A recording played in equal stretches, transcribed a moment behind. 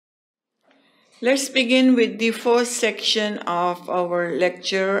Let's begin with the first section of our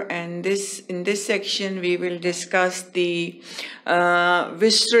lecture, and in this section we will discuss the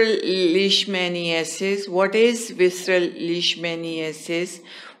visceral leishmaniasis. What is visceral leishmaniasis?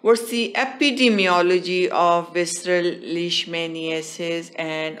 What's the epidemiology of visceral leishmaniasis?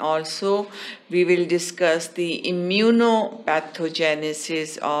 And also we will discuss the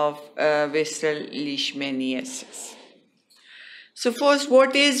immunopathogenesis of visceral leishmaniasis. So first,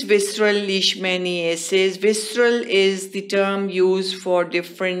 what is visceral leishmaniasis? Visceral is the term used for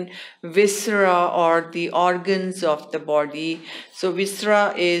different viscera or the organs of the body. So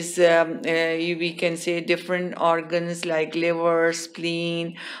viscera is, we can say, different organs like liver,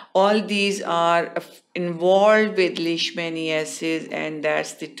 spleen. All these are involved with leishmaniasis, and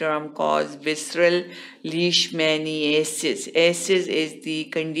that's the term called visceral leishmaniasis. Asis is the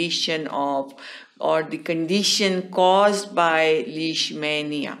condition of or the condition caused by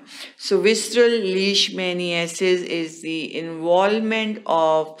leishmania. So visceral leishmaniasis is the involvement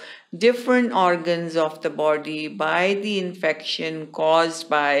of different organs of the body by the infection caused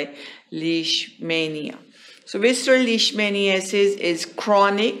by leishmania. So visceral leishmaniasis is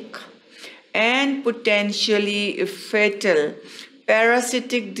chronic and potentially fatal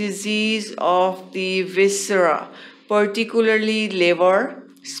parasitic disease of the viscera, particularly liver,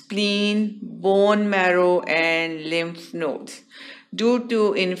 spleen, bone marrow, and lymph nodes due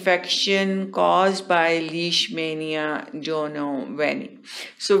to infection caused by Leishmania Donovani.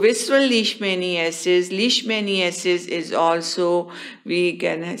 So visceral leishmaniasis is also, we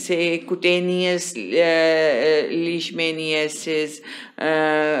can say, cutaneous leishmaniasis,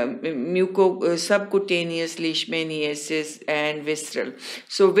 subcutaneous leishmaniasis, and visceral.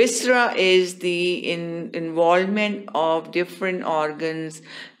 So viscera is the involvement of different organs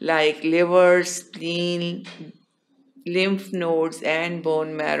like liver, spleen, lymph nodes, and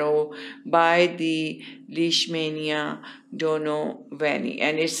bone marrow by the Leishmania Donovani,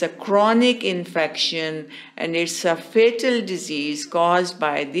 and it's a chronic infection and it's a fatal disease caused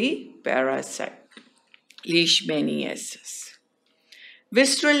by the parasite Leishmaniasis.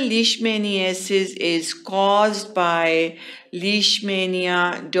 Visceral leishmaniasis is caused by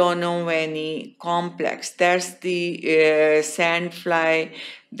Leishmania Donovani complex. That's the sandfly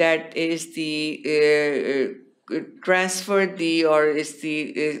that is the transferred the, or is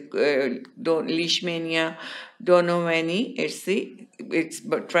the Leishmania Donovani. It's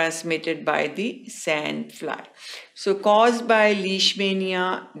transmitted by the sandfly. So caused by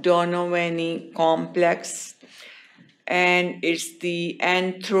Leishmania Donovani complex, and it's the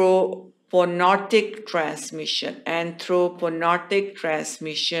anthropootic transmission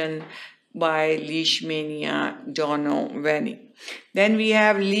by Leishmania Donovani. Then we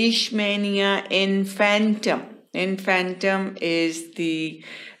have Leishmania infantum. Infantum is the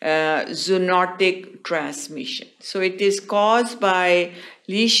zoonotic transmission. So it is caused by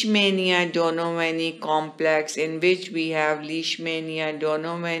Leishmania Donovani complex, in which we have Leishmania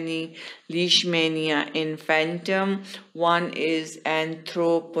Donovani, Leishmania infantum. One is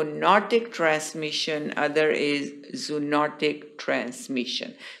anthropootic transmission, other is zoonotic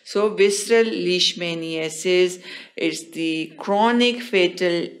transmission. So visceral leishmaniasis is the chronic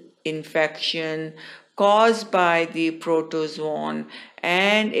fatal infection caused by the protozoan,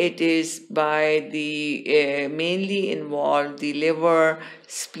 and it is by the mainly involved the liver,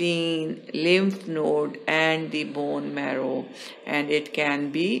 spleen, lymph node, and the bone marrow, and it can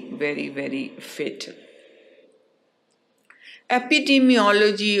be very, very fatal.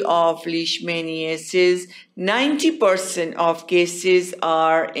 Epidemiology of leishmaniasis: 90% of cases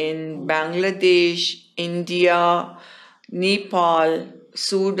are in Bangladesh, India, Nepal,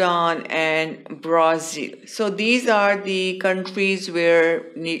 Sudan, and Brazil. So these are the countries where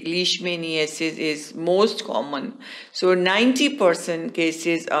leishmaniasis is most common. So 90%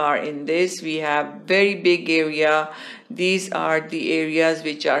 cases are in this. We have very big area. These are the areas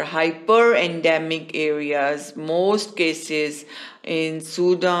which are hyper-endemic areas. Most cases in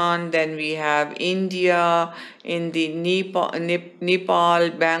Sudan, then we have India, in the Nepal,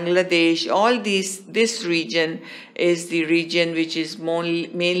 Bangladesh. All this region is the region which is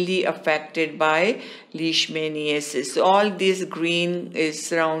mainly affected by leishmaniasis. So all this green is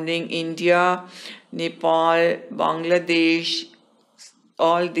surrounding India, Nepal, Bangladesh.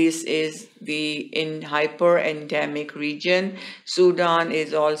 All this is in hyper-endemic region. Sudan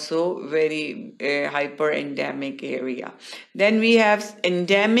is also very hyper-endemic area. Then we have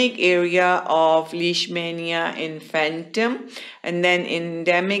endemic area of Leishmania infantum, and then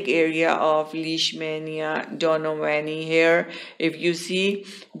endemic area of Leishmania Donovani. Here, if you see,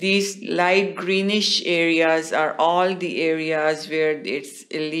 these light greenish areas are all the areas where it's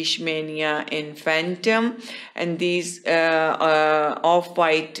Leishmania infantum, and these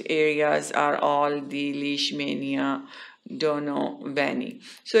off-white areas are all the Leishmania Donovani.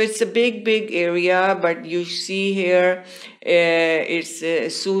 So it's a big area, but you see here it's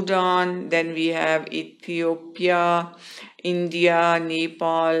Sudan, then we have Ethiopia, India,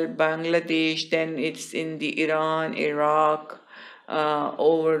 Nepal, Bangladesh, then it's in the Iran, Iraq,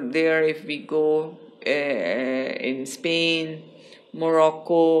 over there if we go in Spain,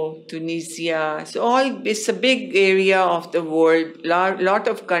 Morocco, Tunisia. So it's a big area of the world, lot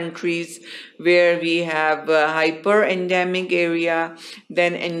of countries where we have hyper-endemic area,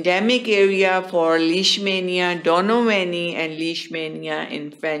 then endemic area for Leishmania Donovani and Leishmania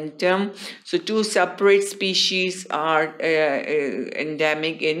infantum. So two separate species are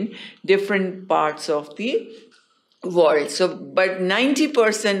endemic in different parts of the world. So, but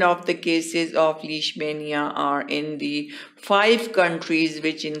 90% of the cases of Leishmania are in the 5 countries,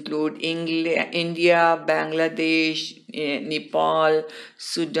 which include India, Bangladesh, Nepal,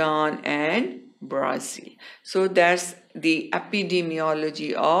 Sudan, and Brazil. So that's the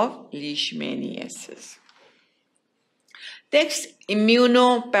epidemiology of Leishmaniasis. Next,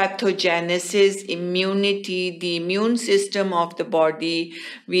 immunopathogenesis, immunity, the immune system of the body.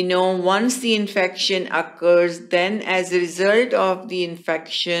 We know once the infection occurs, then as a result of the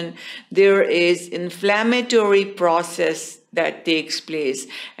infection, there is inflammatory process that takes place.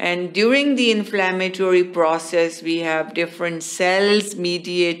 And during the inflammatory process, we have different cells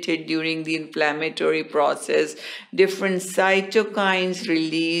mediated during the inflammatory process, different cytokines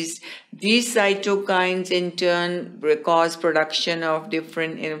released. These cytokines in turn cause production of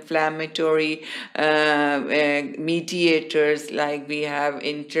different inflammatory mediators, like we have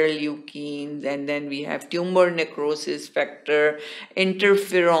interleukins, and then we have tumor necrosis factor,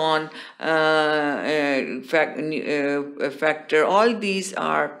 interferon factor. All these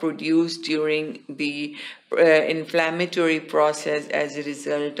are produced during the inflammatory process as a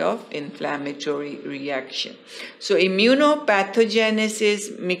result of inflammatory reaction. So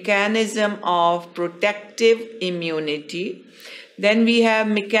immunopathogenesis, mechanism of protective immunity. Then we have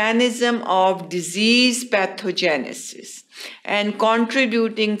mechanism of disease pathogenesis and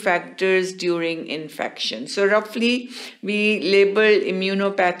contributing factors during infection. So roughly we label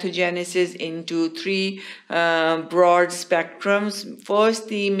immunopathogenesis into 3 broad spectrums. First,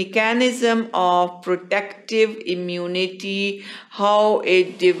 the mechanism of protective immunity, how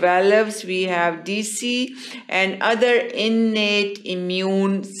it develops. We have DC and other innate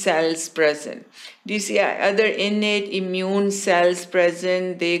immune cells present. These other innate immune cells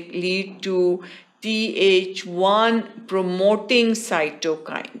present, they lead to Th1 promoting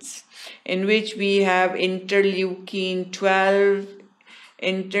cytokines, in which we have interleukin 12,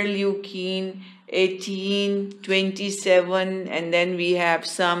 interleukin 18, 27, and then we have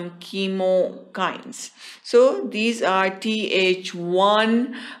some chemokines. So these are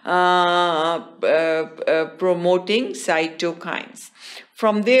Th1 promoting cytokines.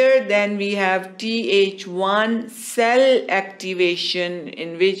 From there, then we have Th1 cell activation,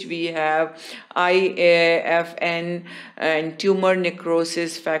 in which we have IFN and tumor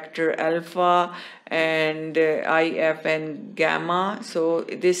necrosis factor alpha and IFN gamma. So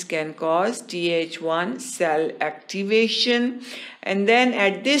this can cause Th1 cell activation. And then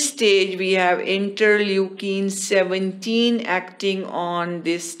at this stage, we have interleukin 17 acting on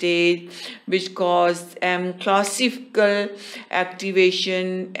this stage, which causes classical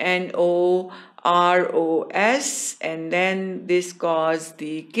activation, NOROS, and then this causes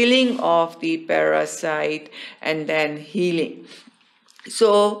the killing of the parasite and then healing.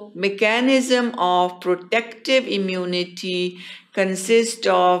 So mechanism of protective immunity consists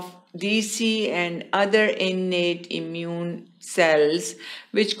of DC and other innate immune cells,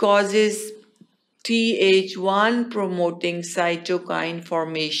 which causes Th1 promoting cytokine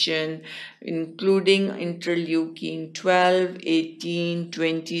formation, including interleukin 12, 18,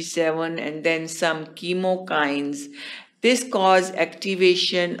 27, and then some chemokines. This causes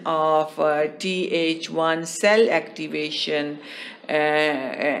activation of Th1 cell activation,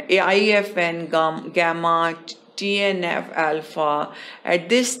 IFN gamma, TNF alpha. At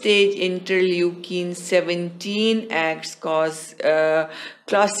this stage, interleukin 17 acts cause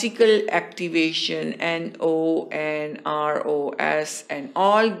classical activation, NO and ROS, and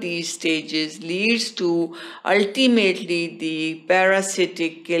all these stages leads to ultimately the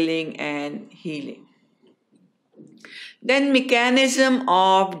parasitic killing and healing. Then mechanism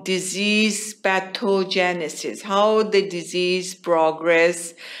of disease pathogenesis, how the disease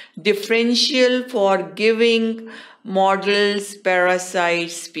progress, differential for giving models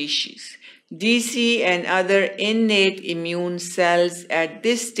parasite species. DC and other innate immune cells at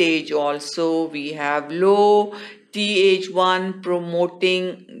this stage also we have low Th1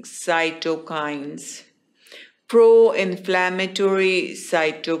 promoting cytokines, pro-inflammatory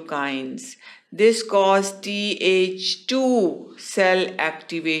cytokines. This causes Th2 cell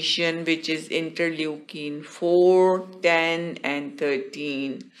activation, which is interleukin 4, 10 and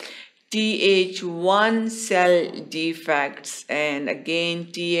 13. Th1 cell defects, and again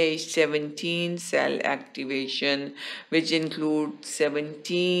Th17 cell activation, which include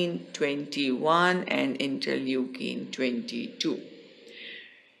 17, 21 and interleukin 22.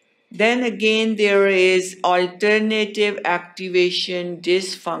 Then again there is alternative activation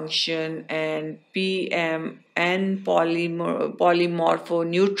dysfunction and PMN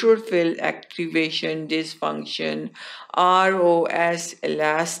polymorpho-neutrophil activation dysfunction, ROS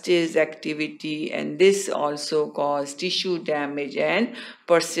elastase activity, and this also causes tissue damage and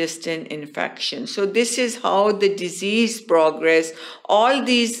persistent infection. So this is how the disease progress. All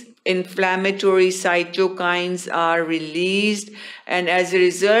these inflammatory cytokines are released, and as a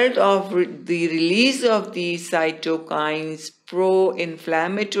result of the release of these cytokines,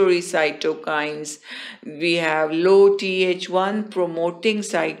 pro-inflammatory cytokines, we have low Th1 promoting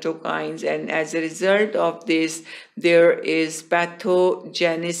cytokines, and as a result of this there is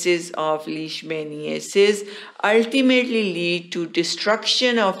pathogenesis of leishmaniasis, ultimately lead to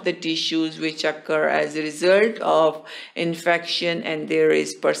destruction of the tissues which occur as a result of infection, and there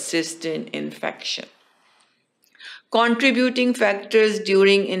is persistent infection. Contributing factors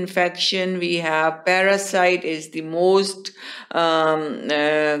during infection, we have parasite is the most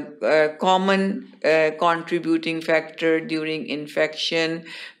common contributing factor during infection.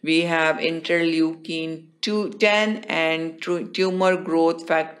 We have interleukin 10 and tumor growth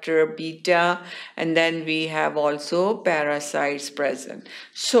factor beta, and then we have also parasites present.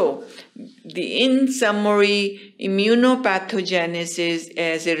 So in summary, immunopathogenesis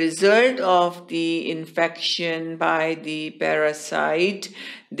as a result of the infection by the parasite,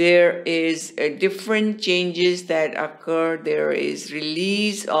 there is different changes that occur. There is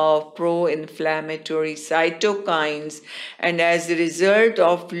release of pro-inflammatory cytokines, and as a result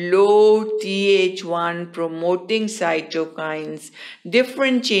of low Th1 promoting cytokines,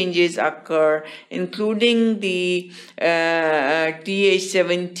 different changes occur, including the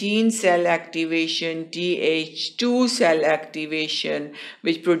Th17 cell activation, Th2 cell activation,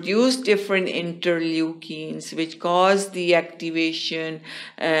 which produce different interleukins, which cause the activation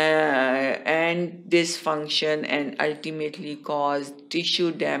and dysfunction, and ultimately cause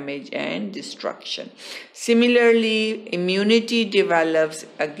tissue damage and destruction. Similarly, immunity develops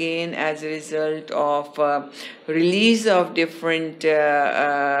again as a result of release of different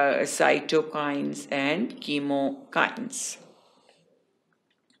cytokines and chemokines.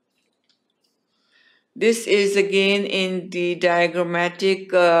 This is again in the diagrammatic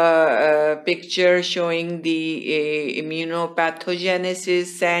picture showing the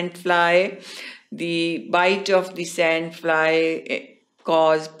immunopathogenesis sandfly. The bite of the sandfly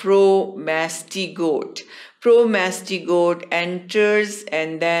cause promastigote. Promastigote enters,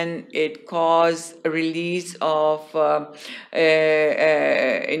 and then it causes a release of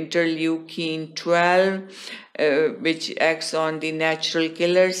interleukin 12, which acts on the natural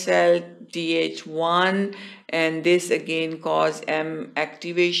killer cell Th1, and this again causes M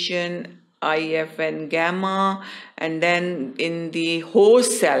activation, IFN gamma, and then in the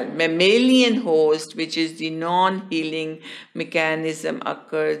host cell, mammalian host, which is the non-healing mechanism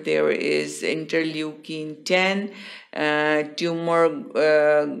occurs, there is interleukin 10, tumor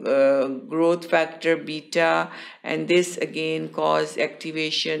growth factor beta, and this again causes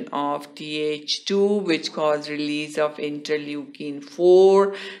activation of Th2, which causes release of interleukin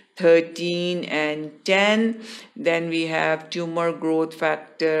 4, 13 and 10. Then we have tumor growth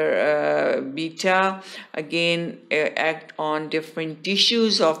factor factor beta again act on different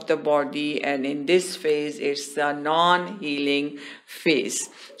tissues of the body, and in this phase it's the non-healing phase.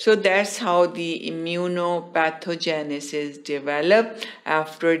 So that's how the immunopathogenesis develop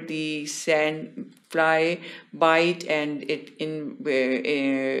after the sandfly bite, and it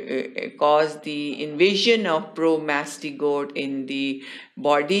cause the invasion of promastigote in the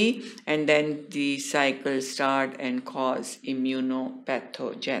body, and then the cycle start and cause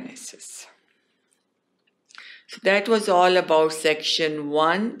immunopathogenesis. So that was all about section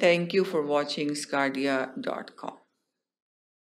 1. Thank you for watching sqadia.com.